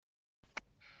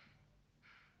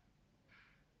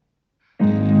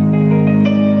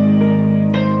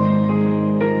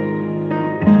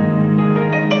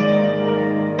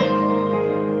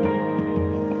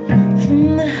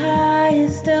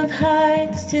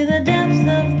to the depths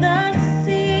of the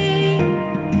sea.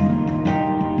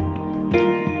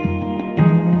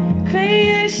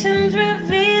 Creation's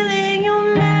revealing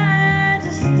your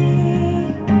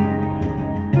majesty.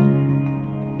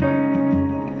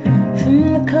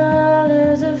 From the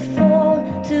colors of fall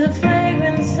to the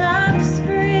fragrance of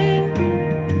spring,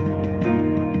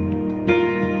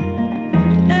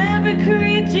 every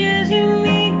creature's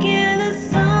unique in the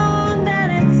song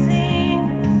that it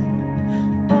sings,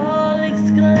 all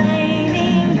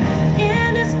exclaiming,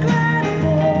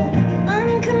 indescribable,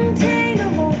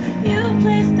 uncontainable. You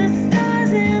place the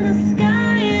stars in the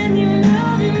sky and you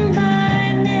know them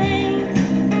by name.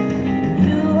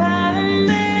 You are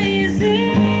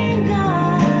amazing,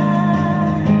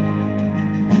 God.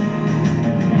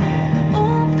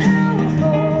 All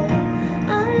powerful,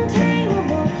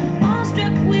 untamable,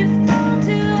 awestruck we fall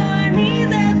to our knees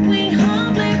as we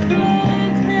humbly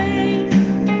proclaim.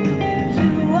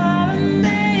 You are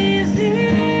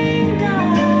amazing,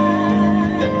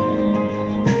 God.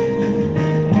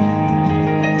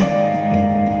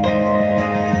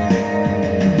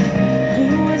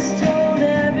 Who has told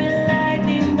every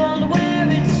lightning bolt where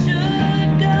it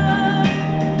should go?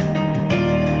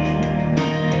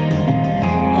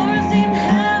 Or seen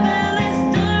heavenly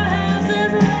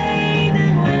storehouses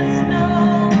laden with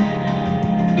snow?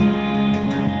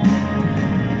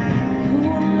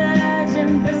 Who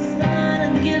imagined the sun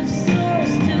and gives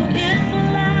source to its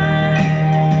light?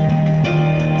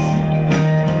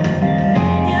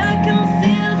 Yeah, I can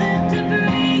feel the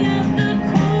debris of the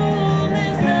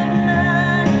coolness of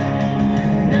night.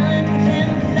 None can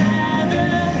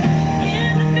fathom,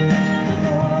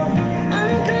 indescribable,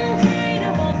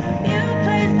 uncontainable. You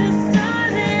place the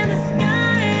stars in the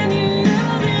sky and you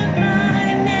know them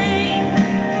by name.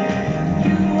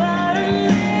 You are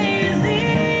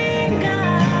amazing,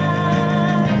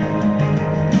 God.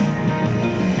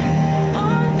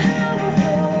 All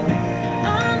powerful,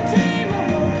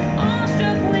 untamable,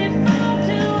 awestruck we fall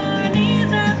to our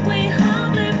knees as we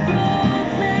humbly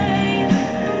proclaim.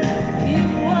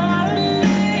 You are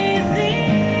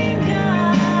amazing,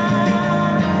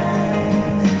 God.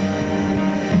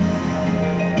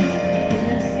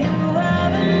 Yes, you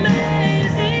are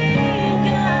amazing,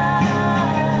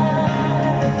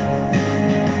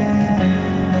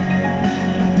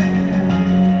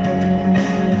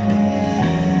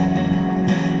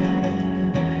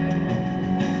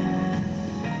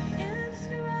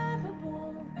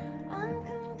 indescribable,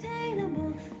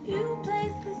 uncontainable. You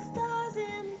place the stars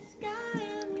in the sky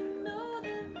and you know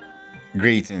them by.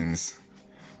 Greetings.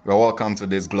 You're welcome to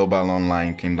this Global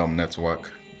Online Kingdom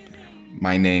Network.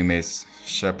 My name is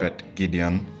Shepherd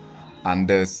Gideon, and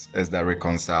this is the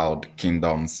Reconciled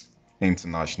Kingdoms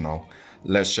International.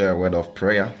 Let's share a word of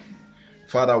prayer.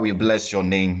 Father, we bless your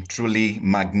name. Truly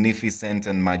magnificent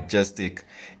and majestic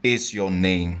is your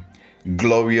name.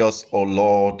 Glorious, O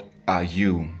Lord, are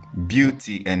you.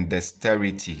 Beauty and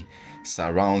dexterity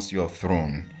surrounds your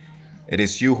throne. It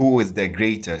is you who is the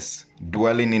greatest,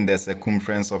 dwelling in the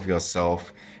circumference of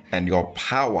yourself, and your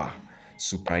power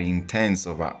superintends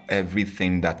over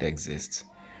everything that exists.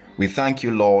 We thank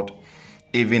you, Lord,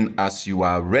 even as you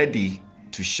are ready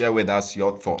to share with us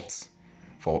your thoughts.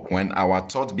 For when our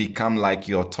thoughts become like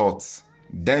your thoughts,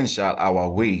 then shall our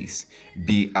ways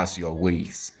be as your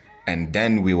ways, and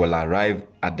then we will arrive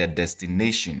at the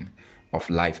destination of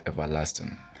life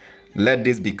everlasting. Let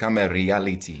this become a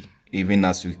reality, even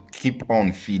as you keep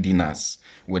on feeding us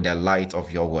with the light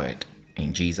of your word.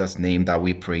 In Jesus' name that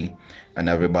we pray, and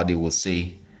everybody will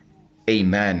say,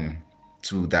 Amen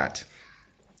to that.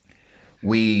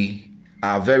 We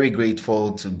are very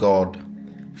grateful to God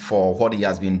for what He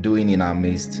has been doing in our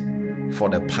midst for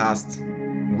the past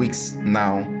weeks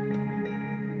now.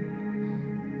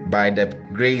 By the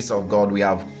grace of God, we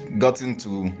have gotten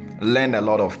to learn a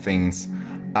lot of things,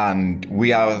 and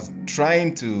we are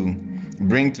trying to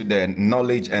bring to the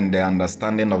knowledge and the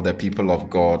understanding of the people of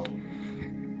God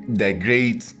the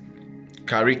great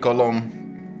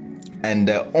curriculum and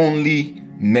the only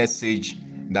message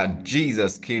that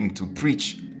Jesus came to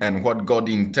preach and what God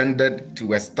intended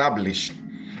to establish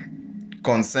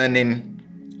concerning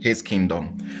his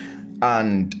kingdom.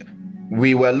 And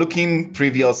we were looking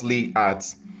previously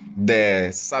at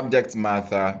the subject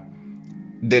matter,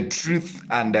 the truth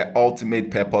and the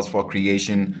ultimate purpose for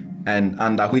creation, and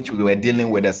under which we were dealing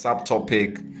with a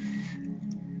subtopic,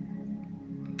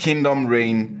 Kingdom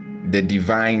Reign, the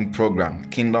Divine Program.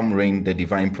 Kingdom Reign, the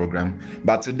Divine Program.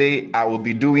 But today I will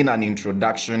be doing an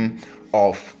introduction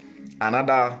of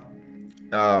another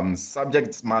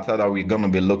subject matter that we're going to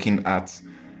be looking at,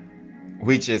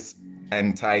 which is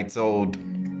entitled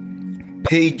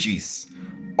Pages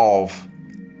of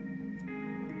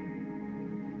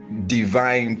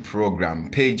divine program,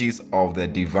 pages of the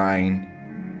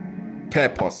divine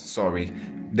purpose. Sorry,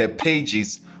 the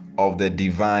pages of the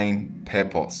divine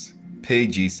purpose.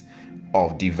 Pages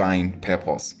of divine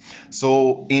purpose.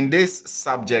 So, in this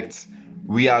subject,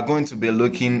 we are going to be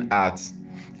looking at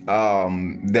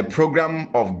the program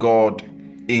of God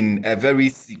in a very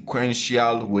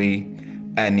sequential way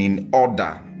and in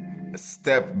order,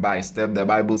 step by step. The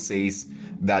Bible says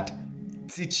that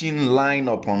teaching line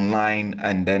upon line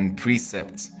and then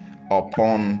precept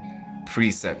upon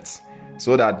precept,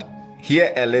 so that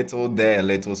here a little, there a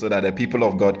little, so that the people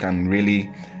of God can really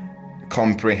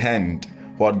comprehend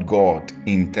what God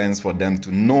intends for them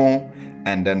to know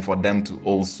and then for them to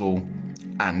also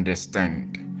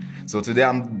understand. So today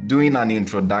I'm doing an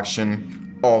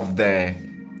introduction of the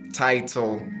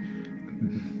title,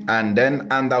 and then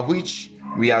under which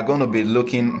we are going to be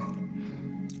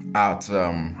looking at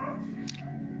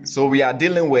so we are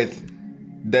dealing with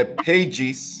the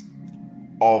pages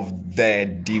of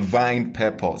the divine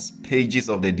purpose, pages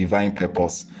of the divine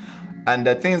purpose. And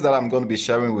the things that I'm going to be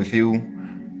sharing with you,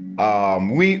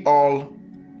 we all,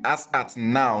 as at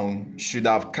now, should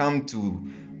have come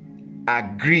to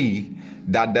agree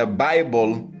that the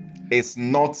Bible is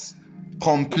not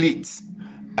complete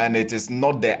and it is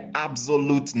not the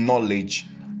absolute knowledge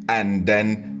and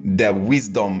then the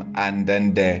wisdom and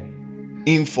then the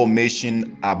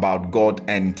information about God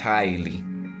entirely.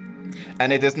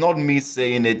 And it is not me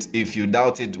saying it. If you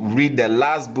doubt it, read the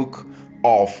last book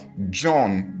of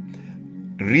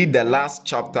John. Read the last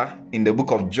chapter in the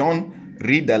book of John.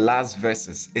 Read the last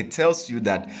verses. It tells you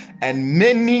that, and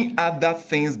many other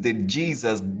things that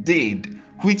Jesus did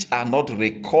which are not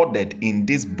recorded in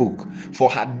this book. For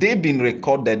had they been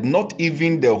recorded, not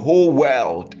even the whole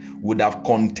world would have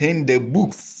contained the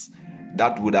books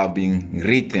that would have been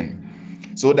written.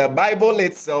 So the Bible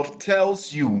itself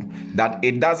tells you that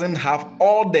it doesn't have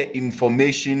all the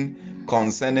information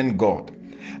concerning God.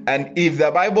 And if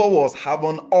the Bible was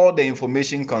having all the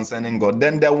information concerning God,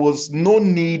 then there was no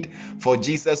need for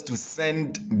Jesus to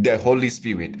send the Holy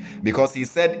Spirit, because he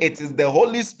said it is the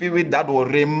Holy Spirit that will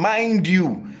remind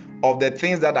you of the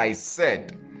things that I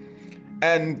said.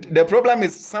 And the problem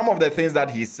is some of the things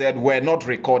that he said were not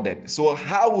recorded. So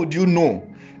how would you know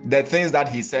the things that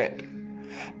he said?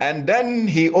 And then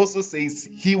he also says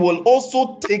he will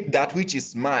also take that which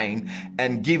is mine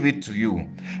and give it to you.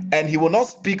 And he will not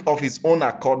speak of his own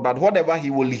accord, but whatever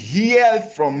he will hear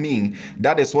from me,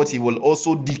 that is what he will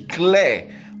also declare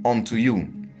unto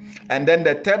you. And then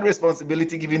the third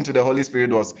responsibility given to the Holy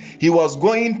Spirit was he was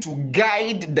going to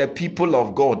guide the people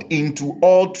of God into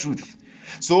all truth.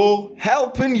 So,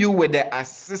 helping you with the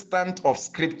assistant of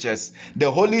scriptures, the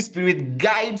Holy Spirit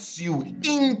guides you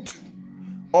into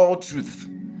all truth.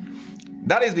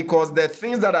 That is because the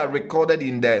things that are recorded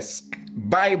in the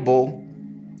Bible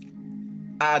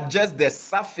are just the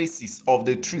surfaces of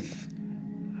the truth.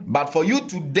 But for you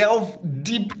to delve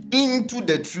deep into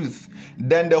the truth,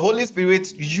 then the Holy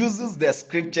Spirit uses the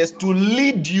scriptures to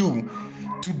lead you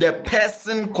to the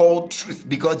person called truth.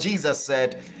 Because Jesus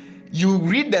said, you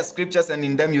read the scriptures and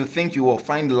in them you think you will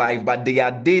find life, but they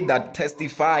are they that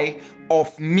testify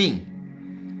of me.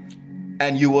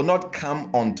 And you will not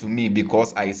come unto me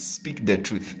because I speak the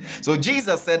truth. So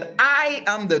Jesus said, I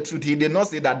am the truth. He did not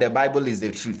say that the Bible is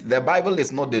the truth. The Bible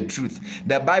is not the truth.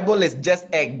 The Bible is just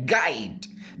a guide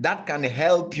that can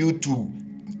help you to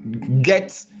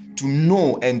get to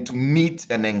know and to meet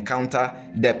and encounter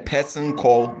the person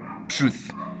called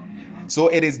truth. So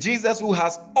it is Jesus who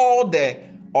has all the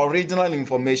original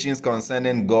information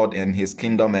concerning God and his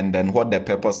kingdom, and then what the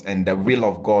purpose and the will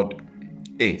of God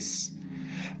is.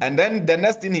 And then the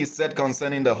next thing he said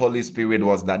concerning the Holy Spirit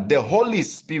was that the Holy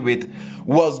Spirit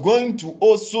was going to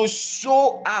also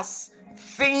show us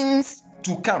things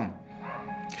to come.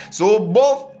 So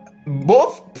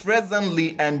both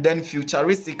presently and then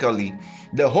futuristically,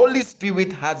 the Holy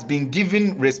Spirit has been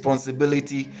given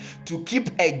responsibility to keep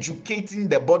educating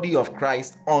the body of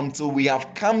Christ until we have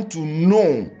come to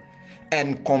know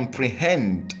and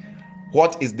comprehend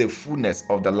what is the fullness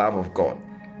of the love of God.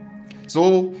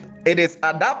 So it is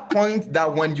at that point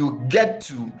that when you get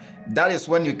to, that is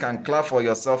when you can clap for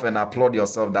yourself and applaud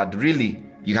yourself that really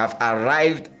you have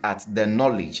arrived at the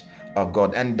knowledge of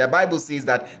God. And the Bible says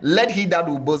that let he that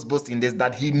will boast in this,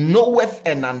 that he knoweth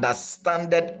and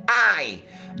understandeth I,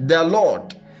 the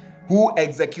Lord, who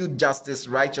execute justice,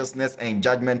 righteousness, and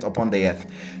judgment upon the earth.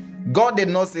 God did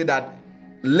not say that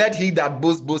let he that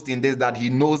boast in this, that he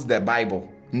knows the Bible.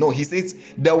 No, he says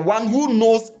the one who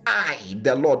knows I,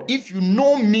 the Lord. If you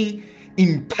know me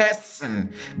in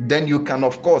person, then you can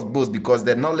of course boast, because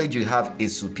the knowledge you have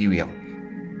is superior.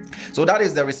 So that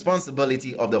is the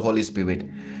responsibility of the Holy Spirit.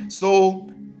 So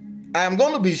I am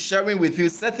going to be sharing with you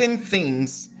certain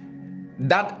things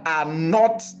that are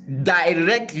not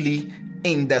directly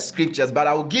in the scriptures, but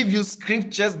I will give you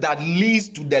scriptures that leads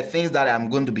to the things that I'm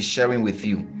going to be sharing with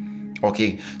you.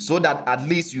 Okay, so that at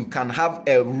least you can have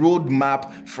a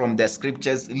roadmap from the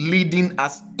scriptures leading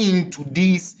us into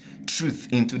these truth,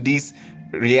 into these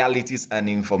realities and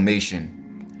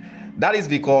information. That is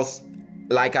because,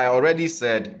 like I already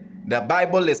said, the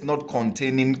Bible is not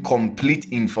containing complete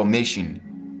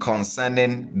information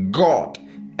concerning God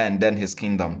and then his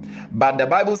kingdom. But the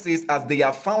Bible says, as they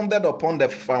are founded upon the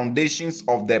foundations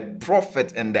of the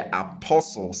prophet and the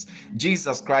apostles,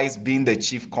 Jesus Christ being the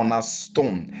chief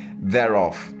cornerstone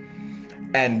thereof,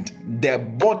 and the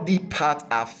body parts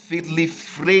are fitly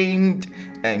framed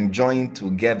and joined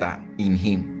together in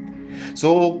him.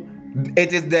 So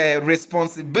it is the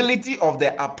responsibility of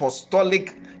the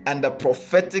apostolic and the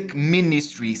prophetic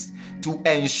ministries to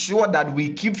ensure that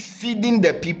we keep feeding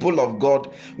the people of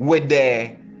God with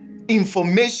the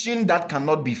information that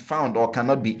cannot be found or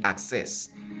cannot be accessed.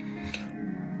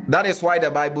 That is why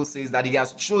the Bible says that he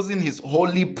has chosen his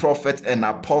holy prophets and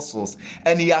apostles,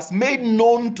 and he has made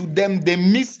known to them the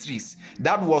mysteries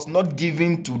that was not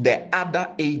given to the other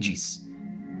ages.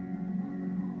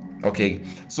 Okay,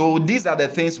 so these are the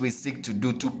things we seek to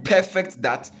do to perfect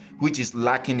that which is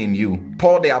lacking in you.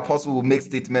 Paul the apostle will make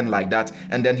statement like that,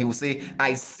 and then he will say,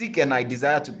 I seek and I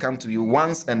desire to come to you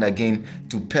once and again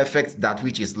to perfect that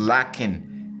which is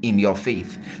lacking in your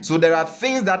faith. So there are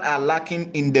things that are lacking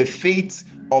in the faith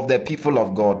of the people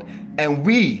of God, and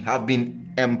we have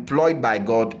been employed by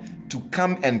God to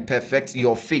come and perfect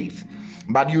your faith.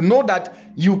 But you know that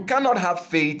you cannot have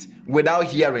faith without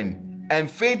hearing. And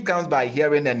faith comes by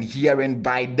hearing, and hearing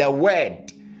by the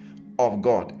word of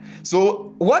God.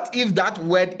 So what if that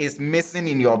word is missing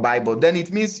in your Bible? Then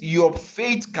it means your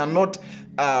faith cannot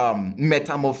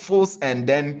metamorphose and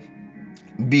then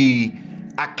be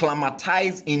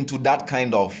acclimatized into that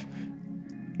kind of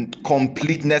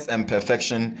completeness and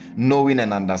perfection, knowing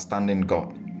and understanding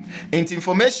God. Into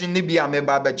information ni bi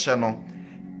ameba be channel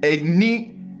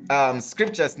any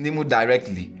scriptures ni mu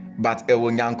directly, but e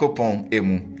wo Nyankopon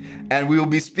emu. And we will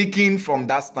be speaking from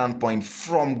that standpoint,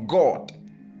 from God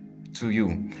to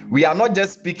you. We are not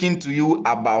just speaking to you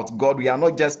about God. We are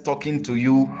not just talking to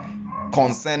you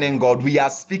concerning God. We are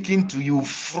speaking to you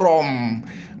from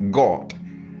God.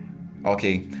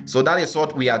 Okay, so that is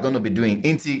what we are going to be doing.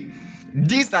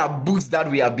 These are books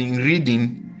that we have been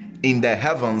reading in the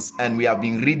heavens, and we have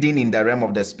been reading in the realm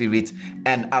of the spirit.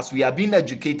 And as we are being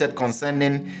educated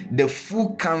concerning the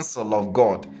full counsel of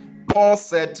God, Paul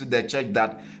said to the church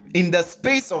that in the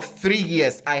space of 3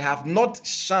 years, I have not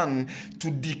shunned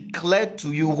to declare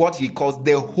to you what he calls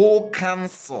the whole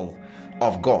counsel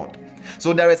of God.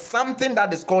 So there is something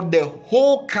that is called the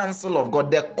whole counsel of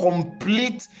God, the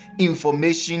complete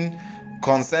information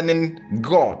concerning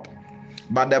God.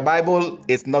 But the Bible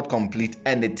is not complete,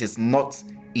 and it is not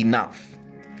enough.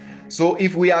 So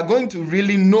if we are going to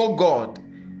really know God,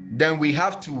 then we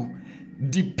have to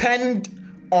depend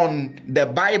on the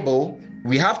Bible.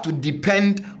 We have to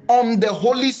depend on the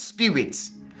Holy Spirit,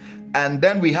 and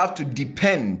then we have to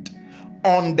depend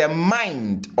on the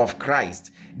mind of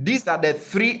Christ. These are the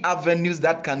three avenues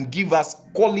that can give us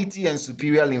quality and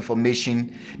superior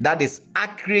information that is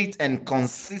accurate and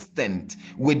consistent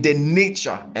with the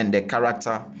nature and the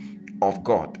character of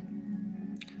God.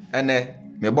 And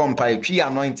me bompa twi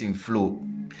anointing flow.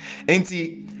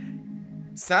 Enti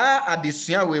saa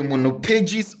adesua we mu no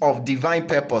pages of divine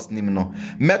purpose nim no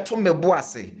meto mebo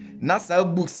ase na saa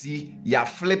books yi ya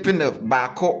flipping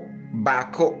baako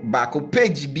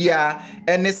page bia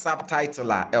any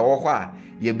subtitle a ɛwɔ hɔ a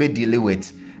ye be deal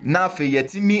with na afi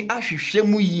yetimi ahwehwɛ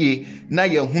mu yie na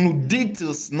ye hunu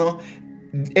details no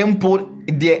empo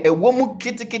de ɛwɔ mu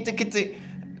kiti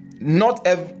not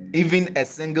even a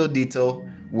single detail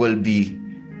will be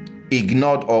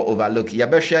ignored or overlooked.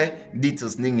 Yabɛhwɛ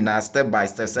details ni nyinaa step by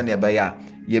step sɛnea ɛbɛyɛ a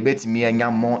yɛbɛtumi anya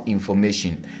more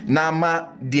information na ama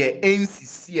deɛ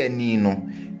ɛnsisi ani no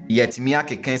yɛtumi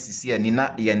akeka nsisi ani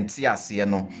na yɛnte aseɛ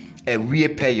no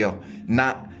ɛwie pɛyɛ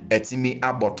na ɛtumi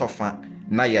abɔtɔ fa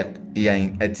na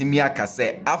yɛn ɛtumi aka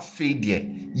sɛ afei deɛ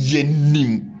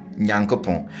yɛnim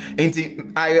Nyankopɔn.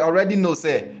 Nti I already know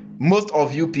say most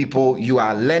of you people, you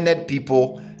are learned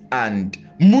people and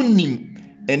munim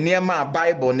enema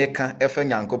Bible neka efe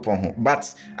Nyankopɔn ho.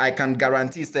 But I can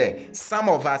guarantee say some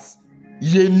of us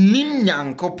yenim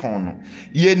Nyankopɔn no.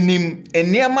 Yenim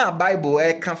enema Bible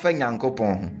eka fe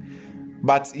Nyankopɔn ho.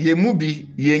 But yemu bi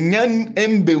yenyan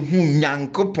embehu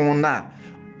Nyankopɔn na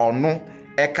ono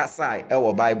ekasai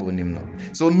ewo Bible nim no.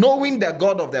 So knowing the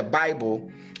God of the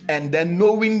Bible and then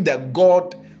knowing the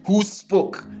God who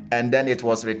spoke and then it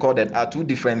was recorded are two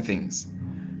different things.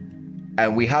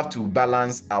 And we have to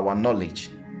balance our knowledge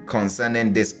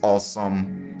concerning this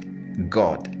awesome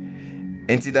God.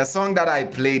 And the song that I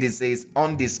played, it says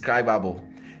undescribable.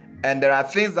 And there are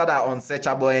things that are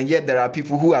unsearchable, and yet there are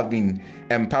people who have been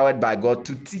empowered by God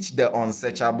to teach the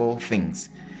unsearchable things.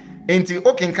 Into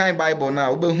Okinkai Bible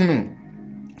now,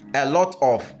 a lot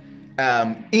of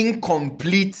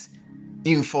incomplete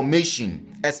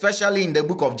information, especially in the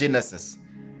book of Genesis.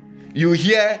 You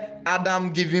hear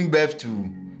Adam giving birth to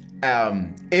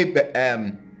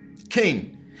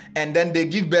Cain, and then they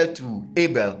give birth to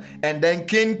Abel, and then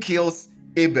Cain kills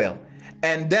Abel,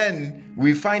 and then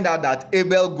we find out that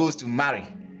Abel goes to marry.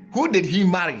 Who did he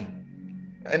marry?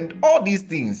 And all these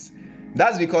things.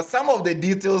 That's because some of the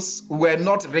details were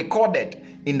not recorded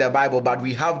in the Bible, but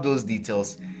we have those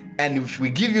details. And if we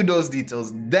give you those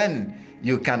details, then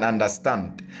you can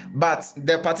understand. But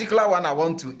the particular one I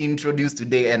want to introduce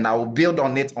today, and I will build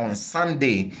on it on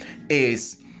Sunday,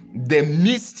 is the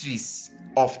mysteries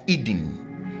of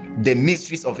Eden. The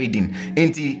mysteries of Eden.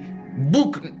 In the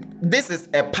book, this is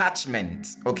a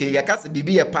parchment. Okay, yakasi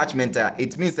be a parchment.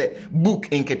 It means a book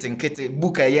in kete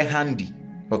book a handy.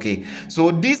 Okay,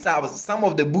 so these are some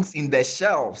of the books in the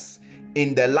shelves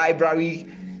in the library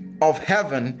of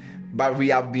heaven, but we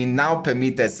have been now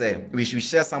permitted, say, we should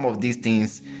share some of these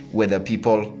things with the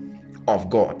people of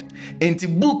God. In the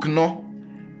book, no,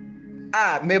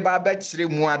 meba bechire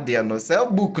mu ade no, say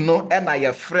book no, and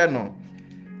I friend no,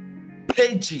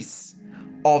 pages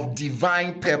of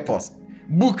divine purpose.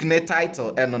 Book ne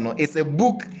title, no, it's a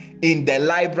book in the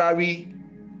library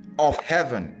of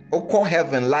heaven. Oko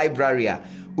heaven library.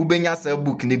 Ubenya sell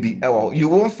book nibi. You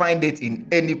won't find it in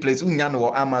any place.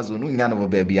 Unyano Amazon, unyano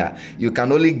baby. You can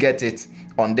only get it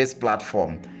on this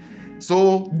platform.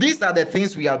 So these are the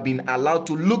things we have been allowed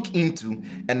to look into,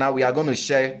 and now we are going to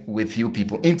share with you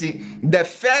people. Into the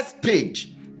first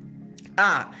page,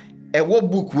 what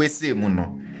book we say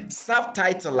muno.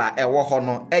 Subtitle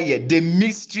hono the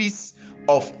mysteries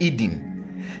of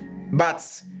Eden.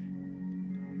 But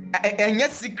and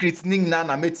yet secrets ning na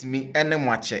metimi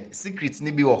enemwache secrets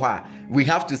ni bi wo ho we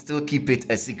have to still keep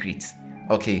it a secret.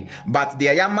 Okay, but the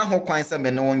ayama ho kwan se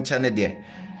me no nche there,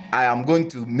 I am going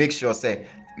to make sure say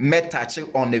me touch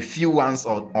on a few ones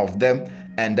of them,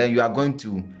 and then you are going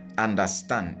to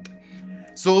understand.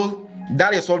 So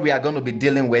that is what we are going to be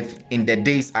dealing with in the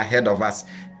days ahead of us.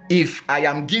 If I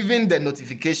am given the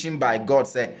notification by God,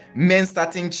 say, men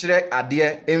starting chere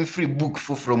adie in free book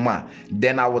fufroma,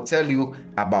 then I will tell you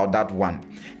about that one.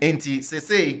 Enti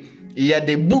say, yeah,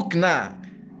 the book na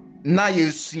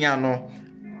yesuano,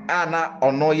 ana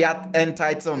ono ya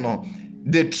entitled no,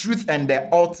 the truth and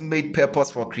the ultimate purpose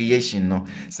for creation no.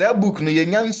 Say book no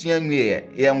yenyansua nwe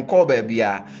ye mko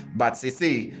bia, but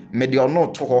say me de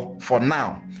ono to for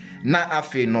now. Na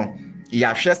afe no,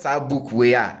 ya hwe sa book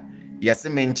we a yes,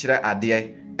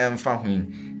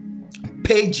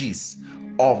 pages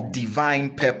of divine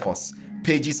purpose.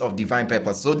 Pages of divine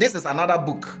purpose. So this is another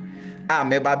book.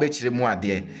 And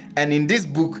in this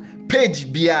book,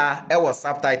 page bia was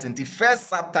subtitled. The first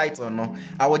subtitle, no,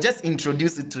 I will just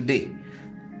introduce it today.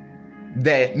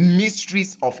 The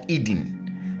mysteries of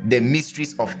Eden. The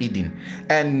mysteries of Eden.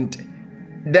 And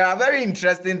there are very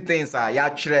interesting things.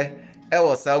 Yachre,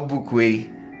 was a book way.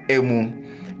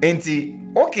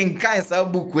 Okay, kind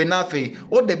of book we na fe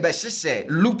o de be hyehyɛ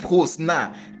loopholes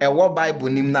na ɛwɔ Bible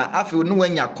nim na afi no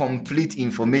when you complete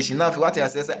information na afi what you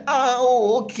say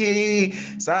okay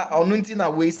sa ɔno nti na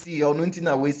we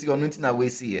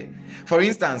see for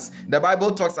instance, the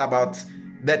Bible talks about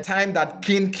the time that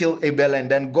Cain killed Abel,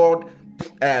 and then God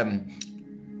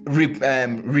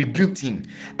rebuked him,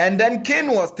 and then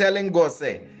Cain was telling God,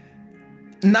 say,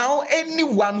 now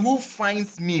anyone who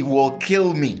finds me will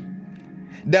kill me.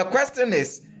 The question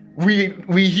is, we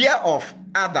hear of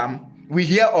Adam, we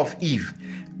hear of Eve,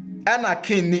 and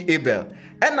Cain ni Abel,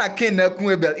 and Cain na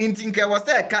ku Abel. Intinke was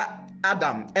there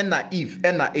Adam, and Eve,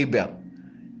 and Abel.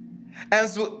 And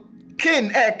so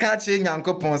Cain can't change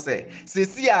Yankopon say,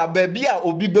 "Sisi a baby a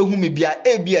obi behu me bia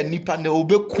ebi a nipa na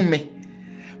obeku me."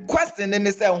 Question then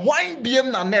is say, why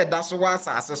biem na na that's what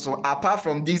so apart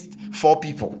from these four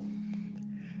people?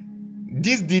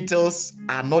 These details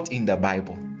are not in the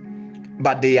Bible,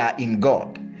 but they are in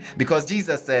God. Because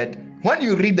Jesus said, when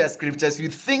you read the scriptures, you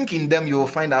think in them, you will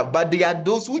find out, but they are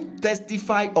those who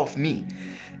testify of me.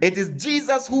 It is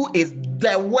Jesus who is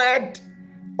the word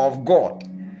of God.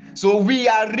 So we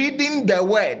are reading the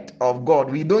word of God.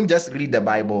 We don't just read the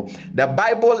Bible. The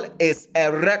Bible is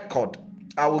a record.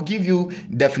 I will give you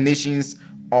definitions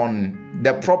on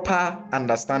the proper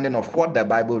understanding of what the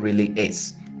Bible really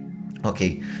is.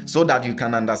 Okay, so that you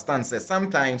can understand. So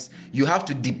sometimes you have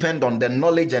to depend on the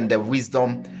knowledge and the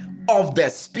wisdom of the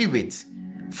Spirit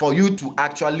for you to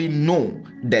actually know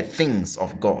the things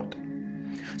of God.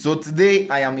 So today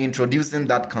I am introducing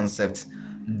that concept,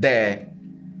 the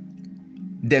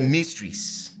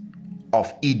mysteries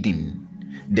of Eden.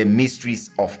 The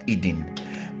mysteries of Eden.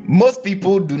 Most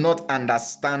people do not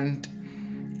understand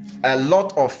a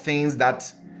lot of things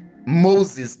that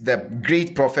Moses, the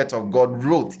great prophet of God,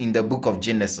 wrote in the book of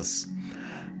Genesis.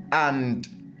 And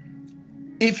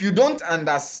if you don't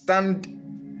understand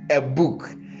a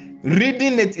book,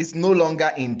 reading it is no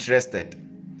longer interesting.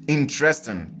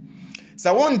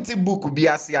 So one book be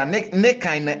as ne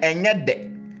kind of.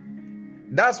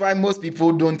 That's why most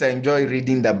people don't enjoy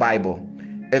reading the Bible.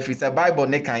 If it's a Bible,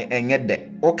 ne kind enyede.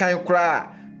 O kan kra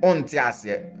on ti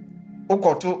ase.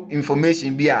 Okoto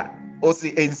information be a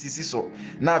osi NCC so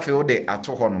now feel the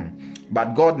ato honum.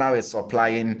 But God now is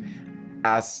supplying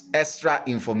us extra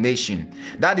information.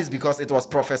 That is because it was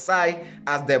prophesied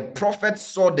as the prophet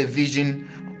saw the vision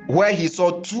where he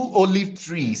saw 2 olive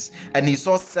trees and he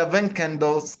saw 7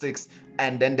 candlesticks,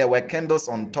 and then there were candles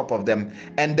on top of them,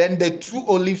 and then the 2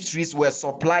 olive trees were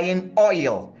supplying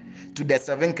oil to the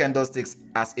 7 candlesticks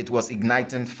as it was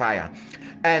igniting fire.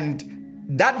 And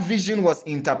that vision was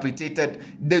interpreted.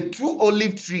 The 2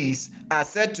 olive trees are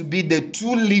said to be the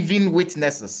 2 living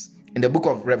witnesses in the book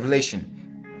of Revelation.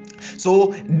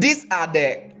 So these are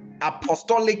the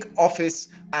apostolic office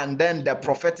and then the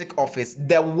prophetic office,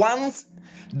 the ones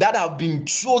that have been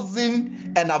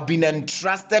chosen and have been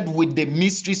entrusted with the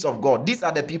mysteries of God. These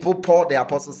are the people Paul the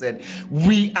apostle said,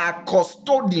 we are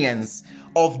custodians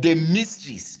of the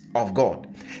mysteries of God.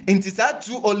 In these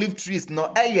 2 olive trees,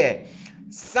 no,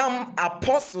 some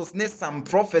apostles ne some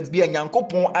prophets be a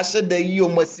nyankopon ahye da yi o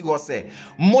masi ho se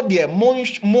mo de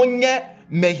monye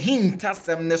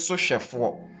mahintasem ne so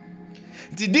hwefo.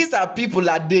 These are people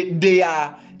that they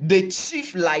are the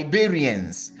chief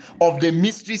librarians of the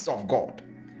mysteries of God.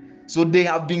 So they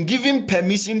have been given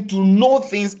permission to know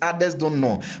things others don't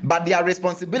know, but their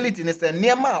responsibility is to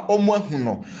nema omo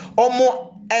huno omo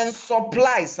and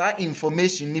supplies our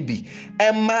information nibi.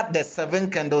 Emma the 7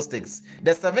 candlesticks.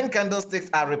 The 7 candlesticks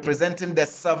are representing the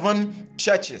 7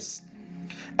 churches.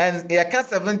 And here can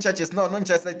 7 churches, not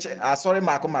just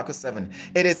Marco 7.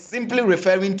 It is simply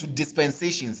referring to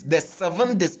dispensations. The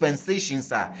 7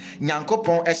 dispensations are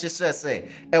Nyankopon Esheshe say,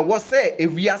 e was say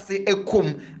ewiase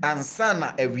ekum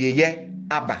ansana ewieye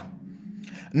aba.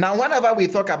 Now, whenever we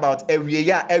talk about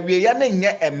ewieye ne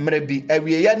nye emrebi,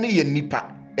 ewieye ne ye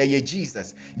nipa.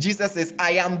 Jesus says,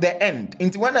 I am the end.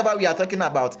 And whenever we are talking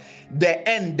about the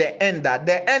end the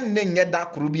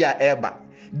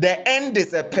end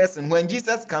is a person. When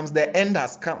Jesus comes, the end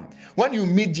has come. When you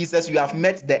meet Jesus, you have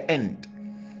met the end.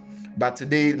 But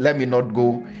today, let me not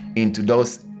go into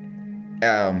those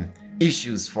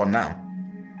issues for now.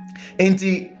 And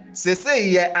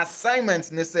say assignments,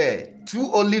 they say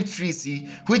 2 olive trees,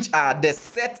 which are the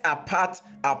set apart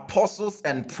apostles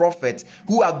and prophets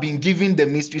who have been given the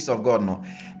mysteries of God. No,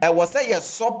 I was say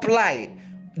supply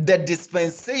the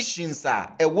dispensations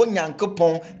are a one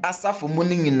yankopon asafo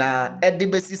muni nyina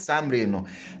edebesi samre no.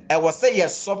 I was say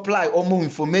supply omo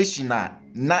information na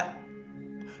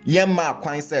yema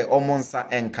kwan say omonsa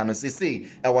enkano say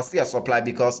I was say supply,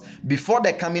 because before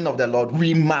the coming of the Lord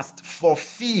we must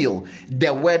fulfill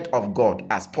the word of God,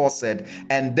 as Paul said,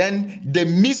 and then the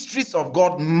mysteries of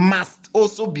God must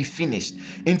also be finished.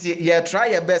 Into you try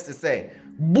your best to say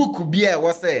book be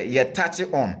was say you touch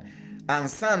it on and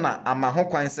sana amaho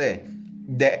kwan say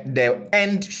the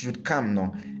end should come.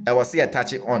 No, I was say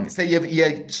touch it on say you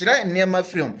chira nneema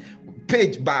film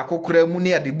page back okura mu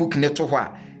near the book neto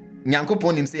hwa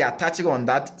Nyankopon him say attaching on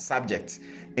that subject.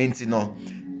 And you know,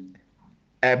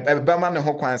 Bama ne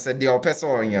ho kwan said the person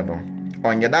on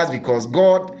your. That's because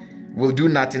God will do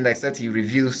nothing except He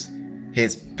reveals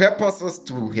His purposes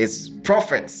to His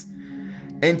prophets.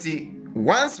 And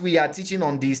once we are teaching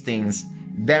on these things,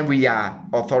 then we are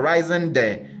authorizing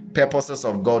the purposes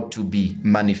of God to be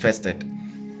manifested.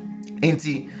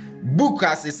 And book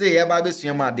as they say about this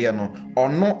or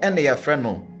no any friend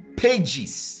no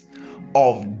pages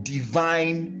of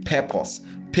divine purpose.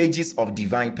 Pages of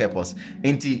divine purpose.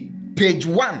 Into page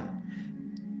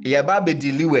 1, Yababe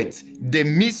deal with the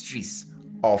mysteries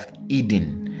of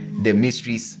Eden. The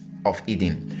mysteries of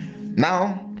Eden.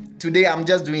 Now, today I'm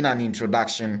just doing an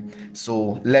introduction,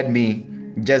 so let me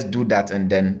just do that and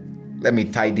then let me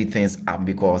tidy things up,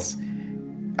 because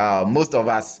most of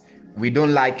us, we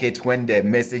don't like it when the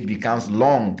message becomes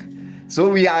long. So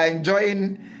we are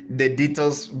enjoying the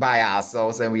details by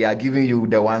ourselves, and we are giving you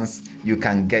the ones you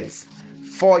can get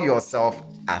for yourself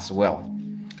as well.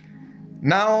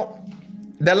 Now,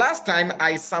 the last time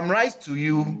I summarized to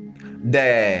you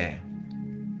the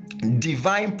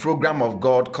divine program of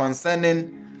God concerning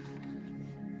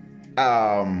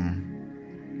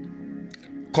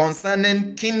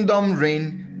kingdom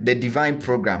reign, the divine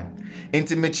program.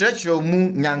 Nti mekyerɛkyerɛ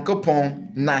mu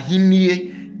Nyankopɔn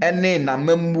n'ahennie ne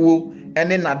n'amammuo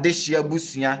ne n'adehyia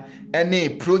abusua ne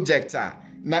project a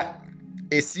na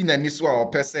esi n'ani so a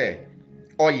ɔpɛ sɛ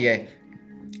ɔyɛ.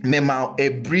 Mema a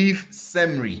brief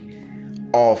summary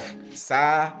of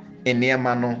saa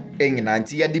nneɛma no nyinaa.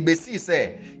 Nti yɛde besi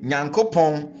sɛ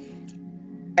Nyankopɔn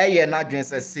ɛyɛ n'adwene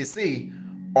sɛ sesei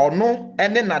ɔno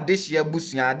ne n'adehyia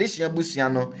abusua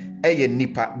no ɛyɛ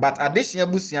nipa, but adehyia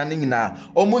abusua no nyinaa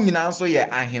ɔmo nyinaa nso yɛ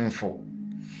ahemfo.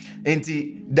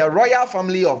 Nti the royal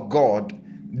family of God,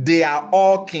 they are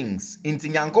all kings. Nti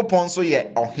Nyankopɔn nso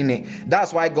yɛ ɔhene.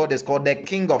 That's why God is called the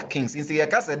King of Kings. Nti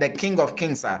yɛka sɛ the King of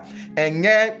Kings a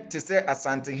ɛnyɛ te sɛ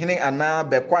asantehene anaa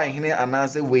bɛkwaehene anaa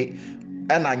sɛ wei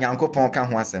ɛna Nyankopɔn ka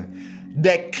ho asɛm.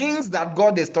 The kings that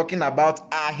God is talking about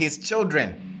are his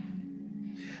children.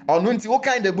 Ɔno nti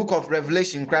woka in the book of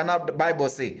Revelation kra na the Bible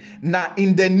say na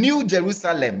in the New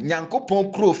Jerusalem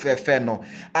Nyankopɔn kuro fɛfɛ no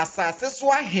asase so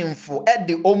ahemfo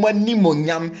ɛde ɔmo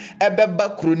animonyam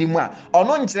ɛbɛba kuro ni mu a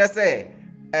ɔno nkyerɛ sɛ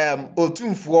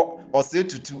otumfoɔ ɔsɛ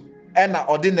tutu ɛna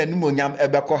ɔde n'animonyam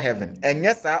ɛbɛkɔ heaven.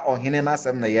 Ɛnyɛ saa ɔhene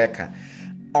n'asɛm na yɛka.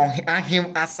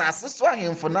 Asase so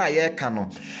ahemfo na yɛka no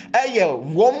ɛyɛ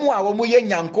wɔn a wɔn yɛ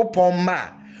Nyankopɔn ma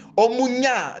ɔmo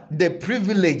nya the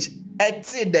privilege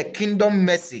ɛte the kingdom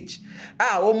message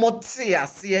a wɔn te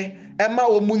aseɛ ɛma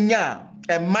wɔn nya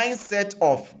a mindset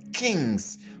of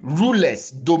kings,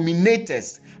 rulers,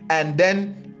 dominators, and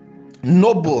then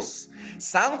nobles.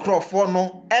 Saa nkurɔfoɔ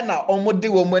no ɛna wɔn de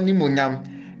wɔn animonyam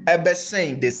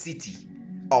ɛbɛhyɛn the city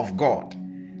of God.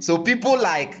 So people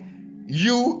like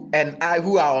you and I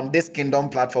who are on this kingdom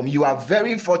platform, you are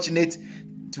very fortunate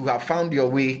to have found your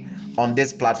way on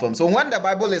this platform. So when the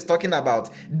Bible is talking about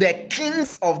the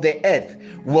kings of the earth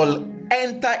will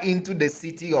enter into the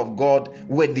city of God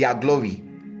with their glory,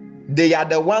 they are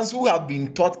the ones who have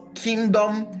been taught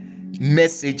kingdom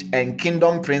message and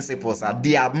kingdom principles.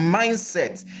 Their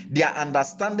mindset, their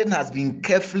understanding has been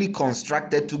carefully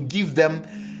constructed to give them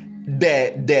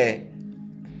the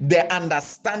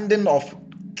understanding of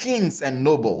kings and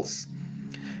nobles.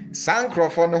 Saa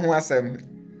nkurɔfoɔ no ho asɛm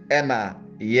ɛna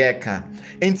yɛka.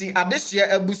 Nti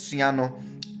adehyia abusua no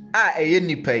a ɛyɛ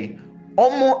nipa yi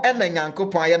ɔmo ɛna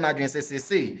Nyankopɔn ayɛ n'adwene sɛ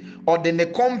sesei ɔde ne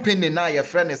company na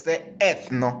yɛfrɛ ne sɛ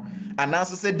earth no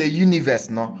anaasɛ sɛ the universe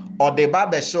no ɔde ba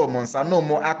bɛhyɛ ɔmo nsa na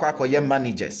ɔmo akɔ akɔyɛ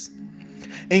managers.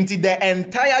 Nti the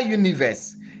entire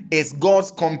universe is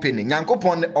God's company.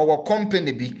 Nyankopɔn ɔwɔ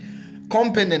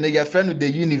company no yɛfrɛ no the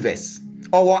universe.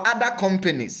 Or other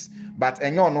companies, but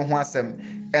ɛnyɛ ɔno ho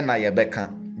asɛm ɛna yɛbɛka,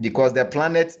 because the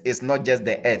planet is not just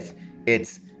the earth,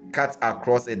 it cuts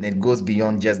across and it goes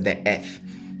beyond just the earth.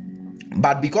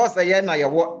 But because ɛyɛ na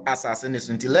yɛwɔ asase ne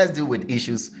so nti let's deal with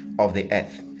issues of the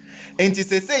earth. Nti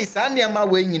sesei saa nneɛma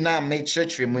wei nyinaa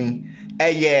mekyerɛkyerɛ mu yi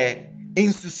ɛyɛ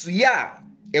nsusuye a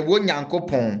ɛwɔ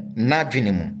Nyankopɔn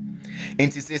n'adwene mu.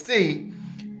 Nti sesei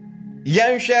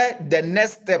yɛnhwɛ the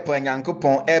next step a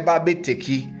Nyankopɔn ɛba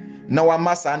bɛteki na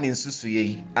wama saa ne nsusuye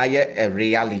yi ayɛ a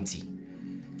reality.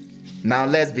 Now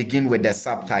let's begin with the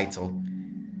subtitle.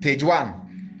 Page 1,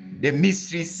 the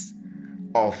mysteries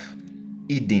of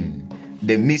Eden.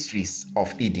 The mysteries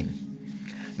of Eden.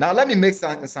 Now let me make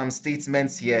some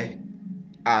statements here,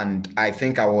 and I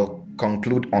think I will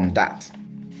conclude on that.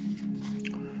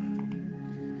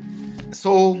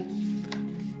 So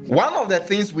one of the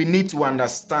things we need to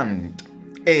understand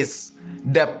is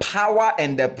the power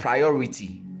and the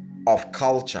priority of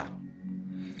culture.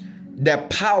 The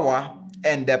power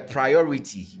and the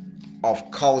priority of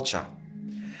culture.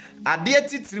 Adeɛ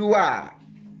titiriw a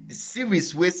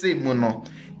series we say mu no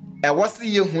ɛwɔ se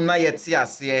yehu na yɛte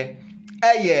aseɛ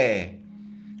ɛyɛ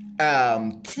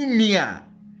tumi a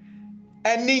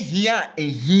ɛne hia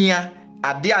ehia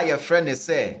ade a yɛfrɛ ne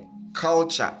sɛ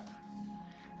culture.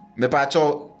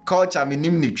 Mepacho culture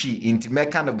menim ne twi nti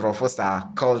mɛka ne brɔfo saa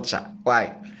culture.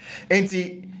 Why?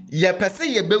 Nti yɛpɛ sɛ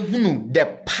yɛbɛhunu the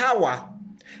power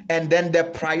and then the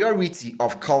priority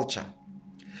of culture.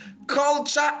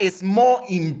 Culture is more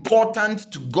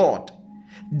important to God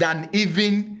than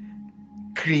even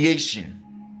creation.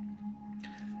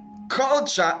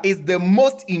 Culture is the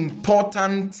most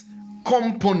important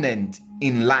component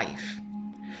in life.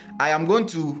 I am going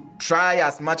to try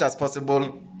as much as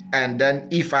possible and then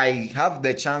if I have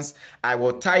the chance, I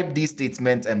will type these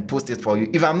statements and post it for you.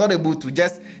 If I'm not able to,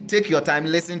 just take your time,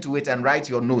 listen to it, and write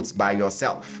your notes by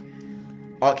yourself.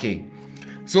 Okay,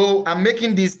 so I'm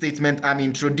making this statement. I'm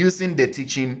introducing the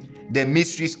teaching, the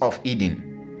mysteries of Eden.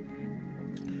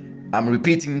 I'm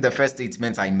repeating the first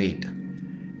statement I made.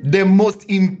 The most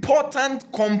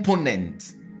important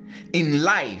component in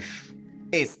life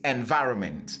is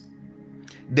environment.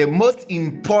 The most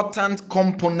important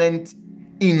component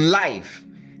in life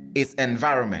is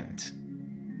environment.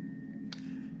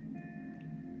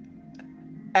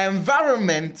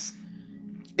 Environment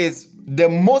is the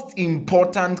most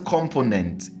important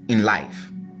component in life.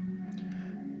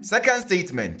 Second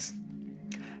statement,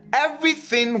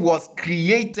 everything was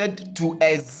created to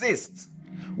exist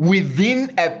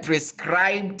within a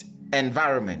prescribed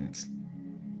environment.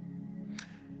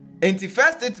 In the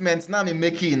first statement na me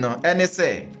making no ene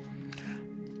say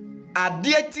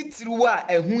adeɛ titiriw a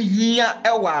ɛho hia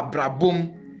ɛwɔ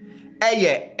abrabom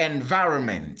ɛyɛ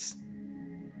environment.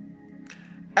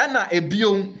 Ɛna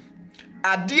ebio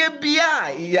adeɛ bia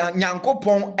a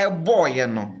Nyankopɔn ɛbɔɔyɛ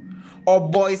no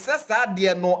ɔbɔɔ sɛ saa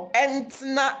adeɛ no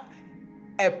ɛntena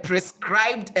a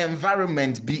prescribed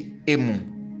environment bi emu.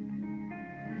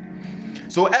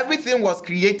 So everything was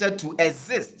created to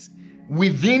exist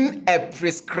within a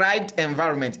prescribed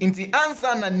environment. Inti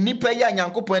answer na nipa ya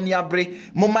Nyankopɔn ani abre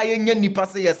moma yenye nipa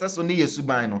se yeseso ne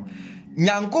yesuban no.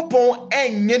 Nyankopɔn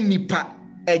enye nipa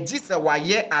egi se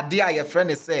waye ade a ye frɛ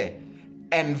ne se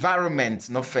environment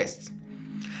no first.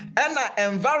 Ɛna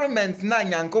environment na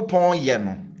Nyankopɔn ye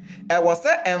no was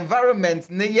a environment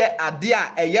ne ye ade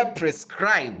a ɛyɛ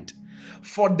prescribed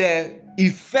for the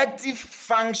effective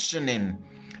functioning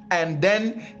and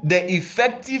then the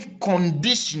effective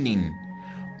conditioning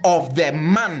of the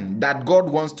man that God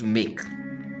wants to make.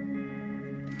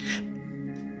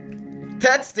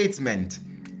 Third statement,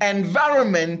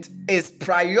 environment is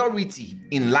priority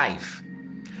in life.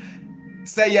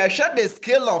 Say you share the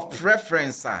scale of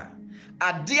preference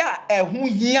adia ehu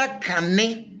hia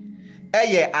kane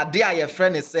eye adia your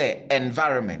friend say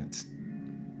environment.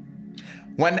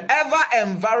 Whenever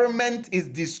environment is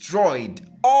destroyed,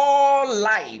 all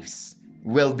lives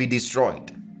will be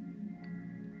destroyed.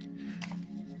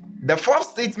 The fourth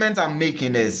statement I'm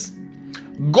making is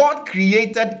God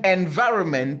created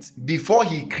environment before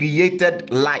he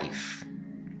created life.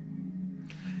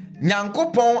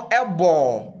 Nyankopon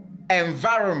ebo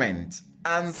environment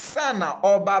and sana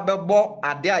oba bebo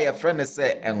ade a your friend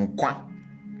say enkwa.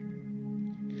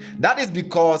 That is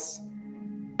because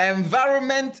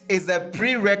environment is a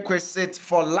prerequisite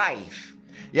for life.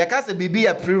 Yaka se bibi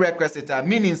a prerequisite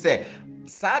meaning say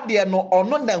sadie no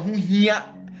ono na hu hia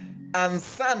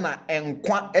ansana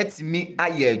enkwa etimi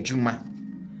aye adwuma.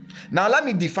 Now let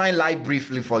me define life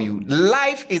briefly for you.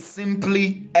 Life is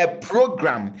simply a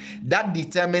program that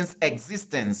determines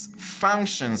existence,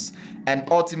 functions, and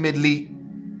ultimately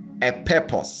a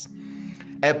purpose.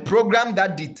 A program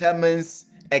that determines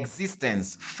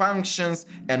existence, functions,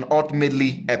 and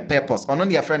ultimately a purpose. Or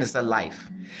your friend is a life.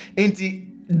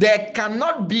 There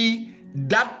cannot be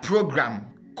that program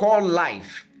called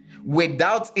life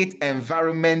without its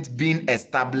environment being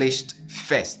established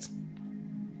first.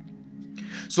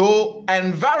 So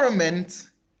environment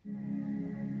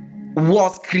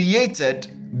was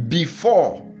created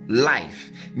before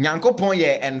life. Nyankopon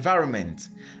ye environment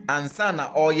and sana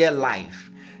or ye life.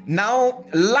 Now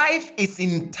life is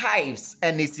in types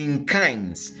and it's in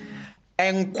kinds.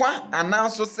 Enkwa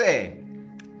ananso say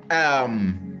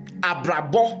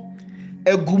abrabo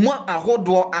eguma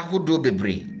ahodo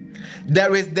bebre.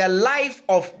 There is the life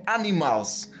of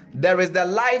animals. There is the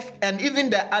life, and even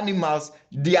the animals,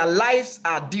 their lives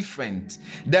are different.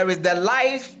 There is the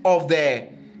life of the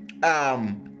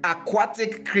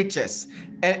aquatic creatures.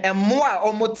 And more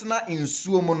omotna in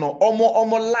suomo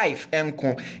omo life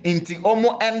enko into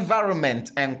omo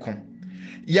environment enko.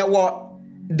 Yawo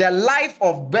the life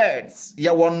of birds,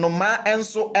 yawo noma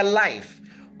enso a life.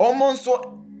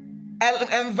 Omonso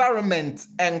environment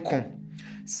enko.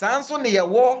 Sanso ne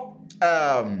yawo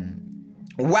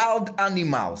wild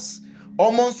animals.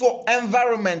 Omonso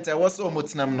environment was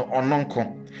omotinam no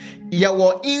ononko.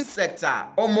 Yawo insect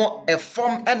omo a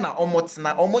form ena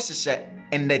omotina omo hihye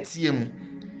enetiemu.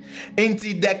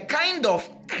 Into the kind of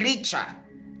creature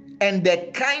and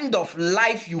the kind of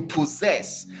life you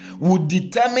possess would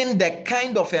determine the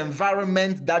kind of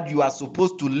environment that you are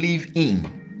supposed to live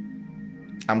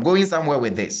in. I'm going somewhere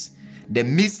with this. The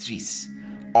mysteries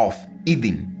of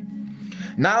Eden.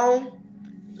 Now,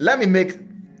 let me make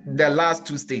the last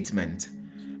two statements.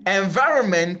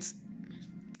 Environment.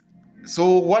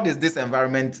 So what is this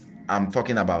environment I'm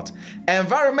talking about.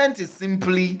 Environment is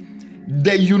simply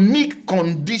the unique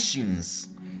conditions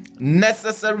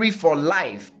necessary for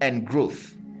life and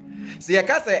growth. So you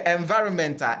can say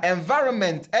environment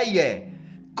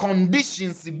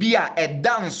conditions bi a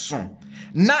ɛda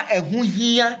na ɛho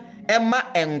hia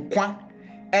ɛma ɛnkwa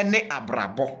ɛne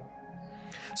abrabɔ.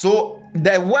 So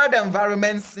the word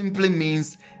environment simply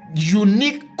means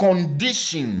unique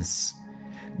conditions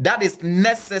that is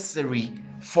necessary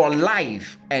for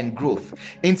life and growth.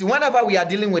 And whenever we are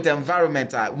dealing with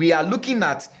environment, we are looking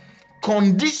at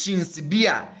conditions bi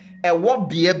a ɛwɔ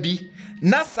bea bi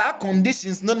na saa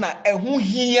conditions no na ɛho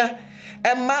hia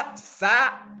ɛma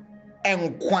saa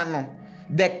ɛnkwa no,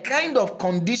 the kind of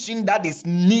condition that is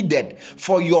needed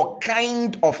for your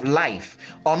kind of life.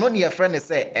 Or no, your friend is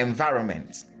say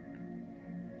environment.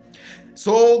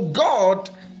 So God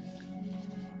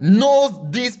knows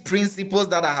these principles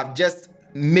that I have just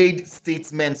made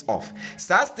statements of.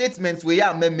 Such statements we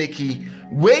are making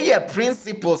where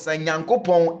principles and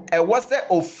yankopon e was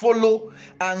o follow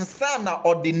and sana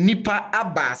or the nipa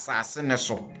abasa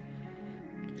seneso.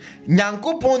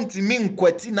 Nyankopon timi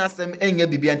nkwati nasem enye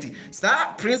bibianti.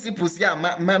 Sa principles ya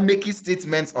ma make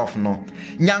statements of no.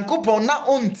 Nyankopon na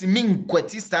ontimi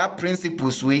nkwati sa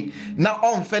principles we na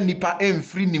onfe nipa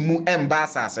emfri ni mu emba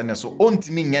asase ne so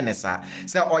ontimi nye ne sa.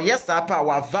 Se oyesa pa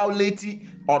wa violate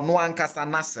ono ankasa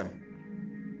nasem.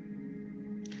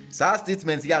 Sa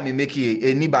statements ya me make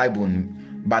any Bible,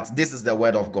 but this is the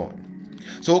word of God.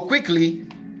 So quickly,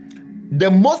 the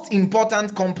most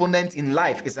important component in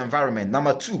life is environment.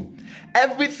 Number 2,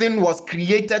 everything was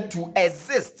created to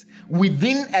exist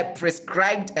within a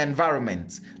prescribed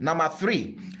environment. Number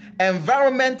 3,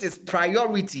 environment is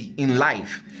priority in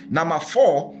life. Number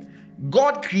 4,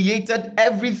 God created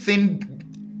everything.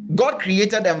 God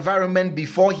created environment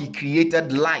before he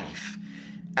created life.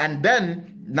 And then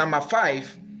number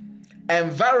 5,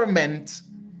 environment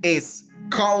is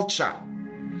culture.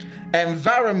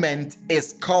 Environment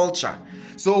is culture.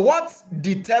 So what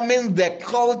determines the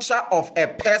culture of a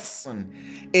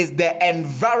person is the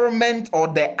environment or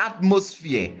the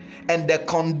atmosphere and the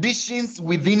conditions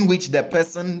within which the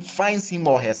person finds him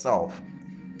or herself.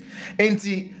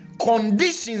 Enti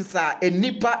conditions are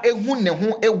enipa ehu ne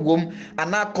ho ewom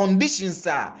ana conditions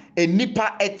are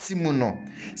enipa etimu no.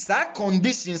 Sa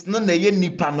conditions no na ye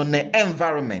nipa no ne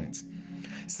environment.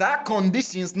 Sa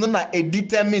conditions no na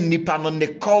determine nipa no ne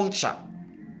culture.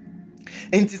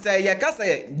 Inti say yaka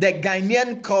say the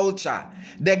Ghanaian culture.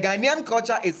 The Ghanaian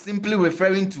culture is simply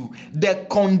referring to the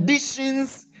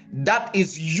conditions that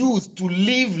is used to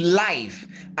live life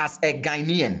as a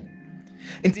Ghanaian.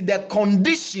 Inti the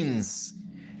conditions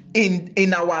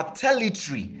in our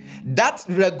territory that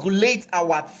regulate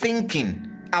our thinking,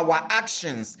 our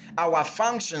actions, our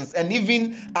functions, and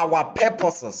even our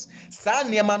purposes. Sa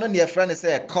niyama no ne friend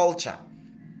say a culture.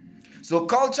 So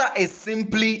culture is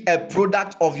simply a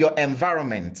product of your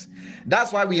environment.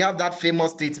 That's why we have that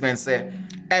famous statement say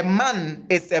a man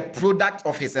is a product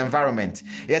of his environment.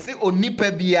 You see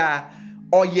onipa bia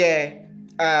oye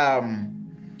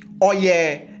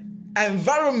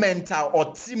environmental or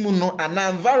timuno an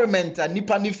environmental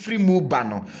nipa ni free mu ba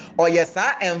no oye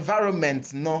sa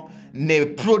environment no ne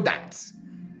product.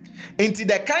 Into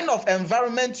the kind of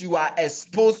environment you are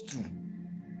exposed to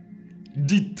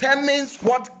determines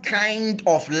what kind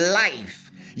of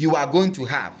life you are going to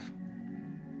have.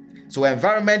 So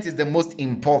environment is the most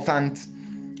important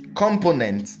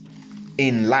component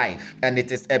in life, and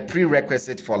it is a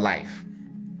prerequisite for life.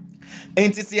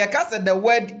 And to see, I said the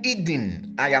word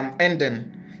Eden,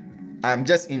 I'm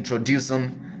just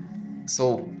introducing,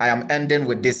 so I am ending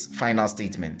with this final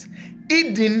statement.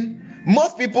 Eden,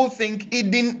 most people think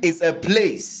Eden is a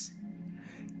place.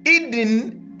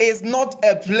 Eden is not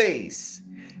a place.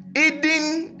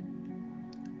 Eden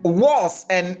was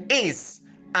and is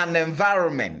an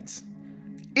environment.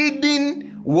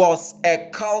 Eden was a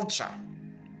culture.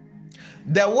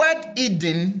 The word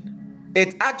Eden,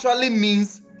 it actually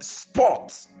means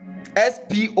spot,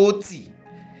 S-P-O-T.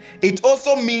 It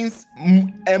also means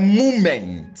a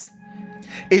movement.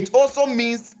 It also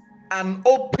means an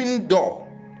open door.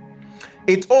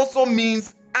 It also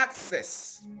means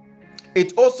access.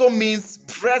 It also means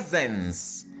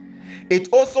presence. It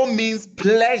also means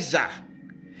pleasure.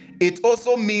 It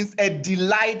also means a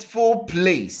delightful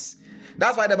place.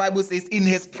 That's why the Bible says, in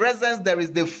his presence there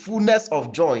is the fullness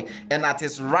of joy, and at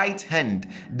his right hand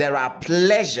there are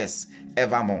pleasures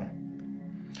evermore.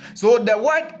 So the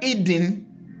word Eden,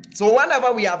 so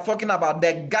whenever we are talking about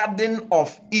the Garden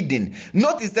of Eden,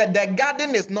 notice that the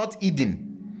garden is not Eden.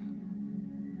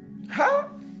 Huh?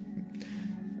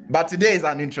 But today is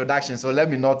an introduction, so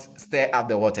let me not stir up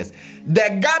the waters.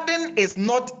 The garden is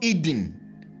not Eden.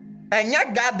 And your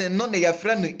garden, not your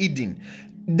friend Eden.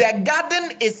 The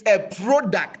garden is a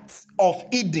product of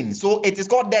Eden. So it is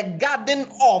called the Garden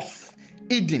of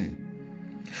Eden.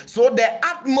 So the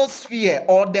atmosphere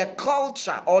or the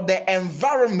culture or the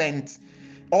environment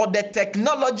or the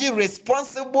technology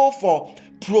responsible for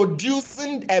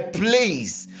producing a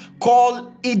place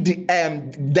called Eden,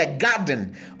 the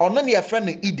garden, or not your friend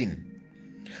Eden.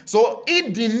 So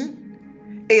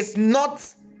Eden is not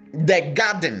the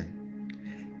garden.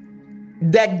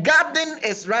 The garden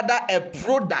is rather a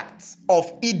product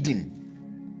of Eden.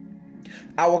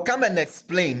 I will come and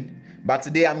explain, but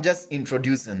today I'm just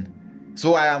introducing.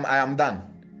 So I am done,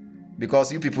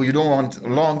 because you people, you don't want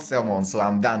long sermons, so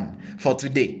I'm done for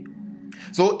today.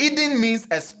 So Eden means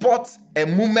a spot, a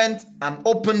movement, an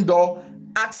open door,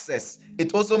 access.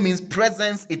 It also means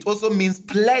presence. It also means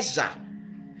pleasure.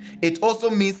 It also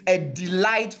means a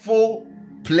delightful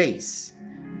place.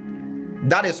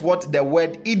 That is what the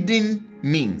word Eden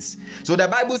means. So the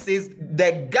Bible says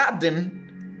the garden.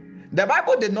 The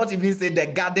Bible did not even say the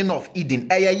Garden of Eden.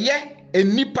 The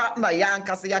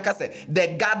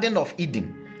Garden of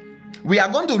Eden. We are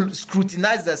going to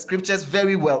scrutinize the scriptures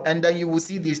very well, and then you will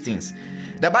see these things.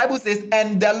 The Bible says,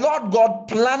 and the Lord God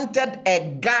planted a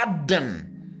garden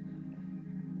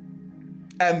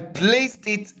and placed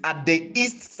it at the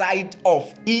east side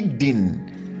of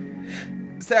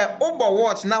Eden. Say,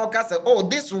 watch now, say, oh,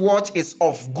 this watch is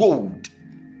of gold.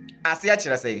 As I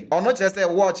say, or not just say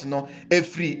watch no, a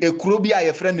free a krobia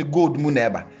a friend gold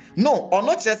muneba. No, or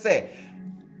not just say,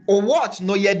 oh, watch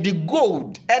no, ye the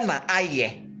gold and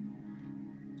aye.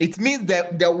 It means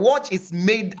that the watch is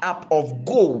made up of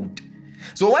gold.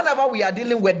 So whenever we are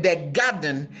dealing with the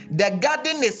garden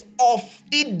is of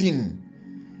Eden.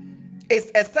 It's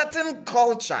a certain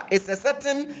culture, it's a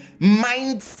certain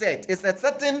mindset, it's a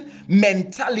certain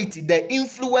mentality, the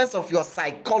influence of your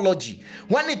psychology.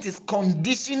 When it is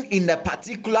conditioned in a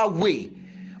particular way,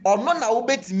 or not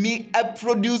me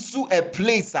produce a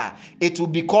place, it will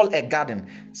be called a garden.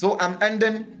 So I'm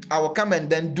ending, I will come and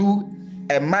then do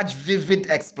a much vivid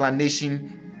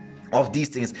explanation of these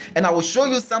things, and I will show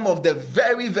you some of the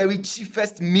very, very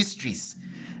chiefest mysteries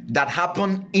that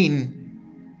happen in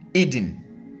Eden.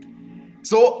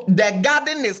 So the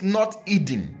garden is not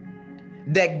Eden.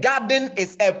 The garden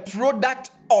is a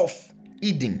product of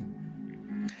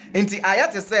Eden. Inti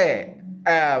ayat say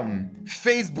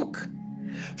Facebook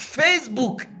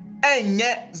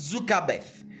enye Zuckerberg.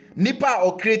 Nipa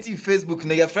or creative Facebook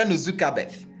na your friend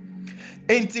Zuckerberg.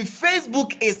 Inti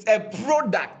Facebook is a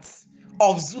product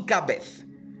of Zuckerberg.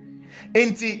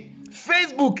 Inti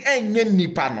Facebook enye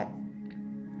nipa no.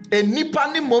 E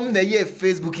nipa ni mom na ye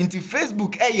Facebook. Inti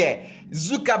Facebook eye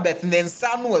Zuckerberg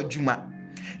nensano adwuma.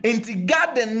 Inti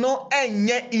garden no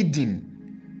enye Eden.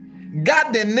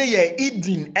 Garden ne ye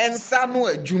Eden ensano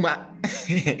adwuma.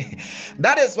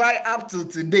 That is why up to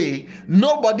today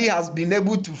nobody has been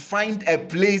able to find a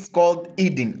place called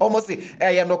Eden. Almost say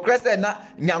no krese na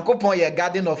Nyankopon ye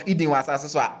Garden of Eden was asase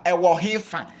so e wo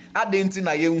hefa adenti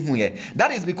na ye hu ye.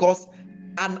 That is because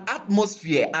an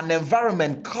atmosphere, an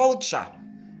environment, culture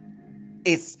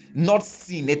is not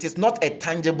seen. It is not a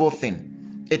tangible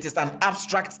thing. It is an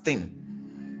abstract thing.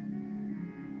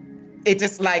 It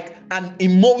is like an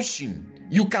emotion.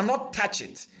 You cannot touch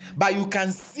it, but you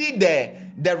can see the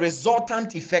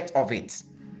resultant effect of it.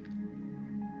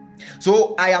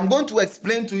 So I am going to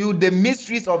explain to you the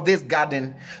mysteries of this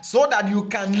garden so that you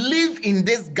can live in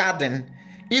this garden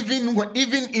even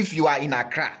if you are in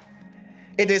Accra.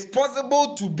 It is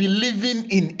possible to be living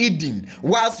in Eden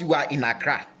whilst you are in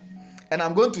Accra. And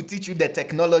I'm going to teach you the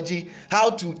technology,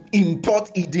 how to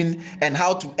import Eden and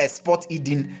how to export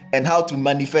Eden and how to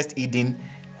manifest Eden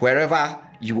wherever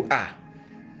you are.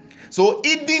 So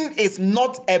Eden is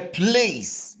not a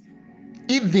place.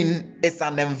 Eden is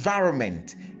an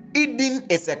environment. Eden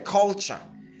is a culture.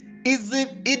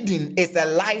 Eden is a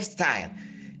lifestyle.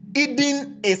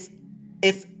 Eden is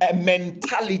a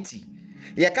mentality.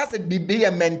 Be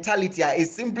a mentality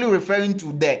is simply referring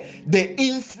to the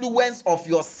influence of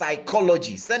your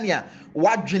psychology. Senya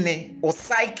wadwene or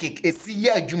psychic esi ye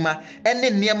adwuma ene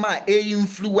niema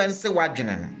influence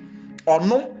wadwene or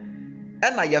no.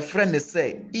 And your friend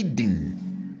say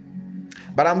Eden.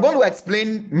 But I'm going to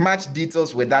explain much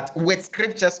details with that, with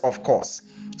scriptures, of course,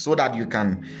 so that you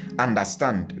can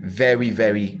understand very,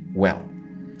 very well.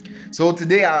 So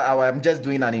today I am just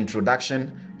doing an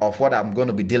introduction of what I'm going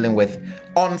to be dealing with.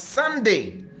 On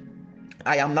Sunday,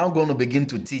 I am now going to begin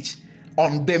to teach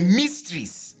on the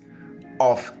mysteries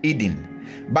of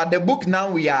Eden. But the book now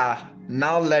we are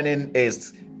now learning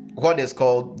is what is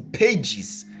called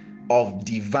Pages of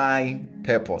Divine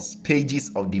Purpose.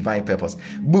 Pages of Divine Purpose.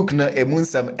 Book no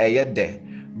emunsam eyede,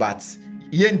 but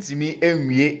yentimi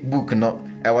enwie book no.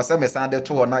 Ewa se mesande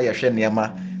to na yehwe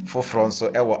niema foforo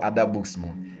nso ewo other books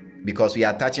mo, because we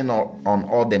are touching on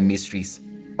all the mysteries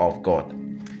of God.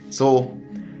 So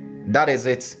that is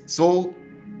it. So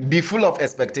be full of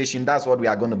expectation. That's what we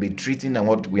are going to be treating and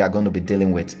what we are going to be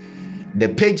dealing with. The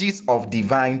pages of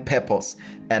divine purpose.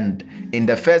 And in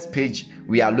the first page,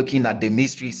 we are looking at the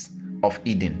mysteries of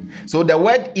Eden. So the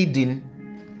word Eden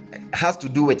has to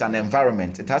do with an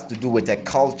environment, it has to do with a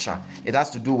culture, it has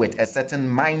to do with a certain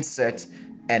mindset,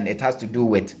 and it has to do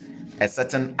with a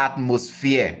certain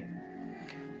atmosphere.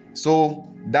 So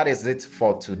that is it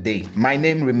for today. My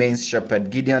name remains Shepherd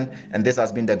Gideon, and this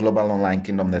has been the Global Online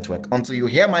Kingdom Network. Until you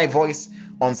hear my voice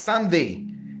on Sunday,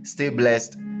 stay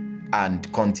blessed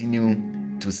and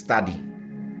continue to study.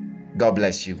 God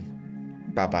bless you.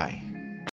 Bye-bye.